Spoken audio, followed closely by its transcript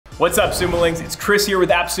What's up, Sumolings? It's Chris here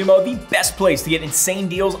with AppSumo, the best place to get insane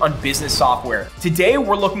deals on business software. Today,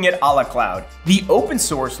 we're looking at Cloud, the open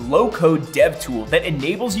source low-code dev tool that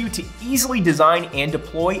enables you to easily design and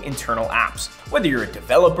deploy internal apps. Whether you're a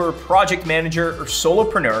developer, project manager, or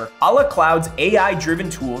solopreneur, Cloud's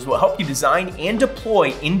AI-driven tools will help you design and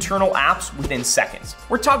deploy internal apps within seconds.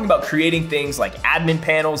 We're talking about creating things like admin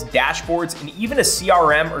panels, dashboards, and even a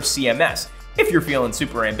CRM or CMS, if you're feeling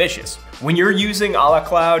super ambitious. When you're using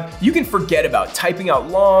Cloud, you can forget about typing out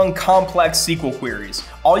long, complex SQL queries.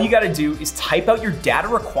 All you gotta do is type out your data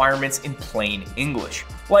requirements in plain English.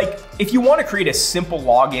 Like, if you wanna create a simple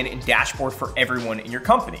login and dashboard for everyone in your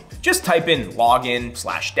company, just type in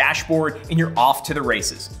login/dashboard and you're off to the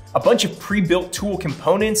races. A bunch of pre-built tool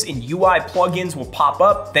components and UI plugins will pop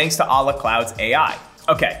up thanks to Cloud's AI.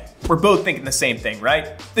 Okay, we're both thinking the same thing,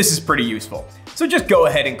 right? This is pretty useful. So just go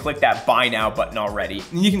ahead and click that buy now button already,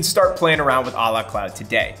 and you can start playing around with Cloud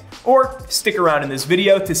today. Or stick around in this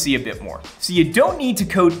video to see a bit more. So you don't need to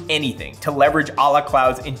code anything to leverage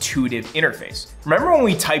Cloud's intuitive interface. Remember when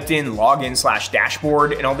we typed in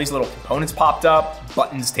login/dashboard and all these little components popped up?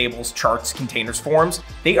 Buttons, tables, charts, containers, forms?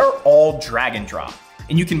 They are all drag and drop.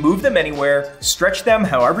 And you can move them anywhere, stretch them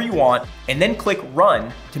however you want, and then click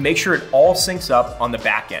run to make sure it all syncs up on the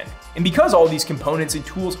back end. And because all these components and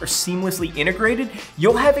tools are seamlessly integrated,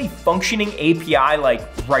 you'll have a functioning API like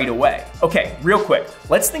right away. Okay, real quick,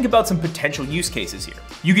 let's think about some potential use cases here.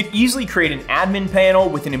 You could easily create an admin panel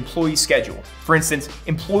with an employee schedule. For instance,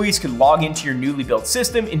 employees could log into your newly built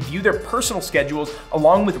system and view their personal schedules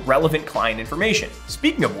along with relevant client information.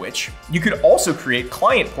 Speaking of which, you could also create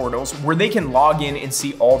client portals where they can log in and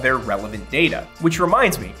see all their relevant data. Which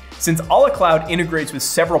reminds me, since Cloud integrates with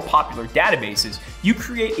several popular databases, you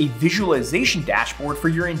create a visualization dashboard for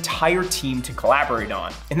your entire team to collaborate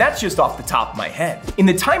on. And that's just off the top of my head. In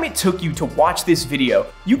the time it took you to watch this video,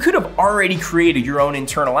 you could have already created your own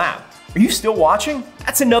internal app. Are you still watching?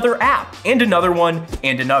 That's another app, and another one,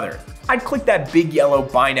 and another. I'd click that big yellow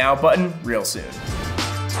buy now button real soon.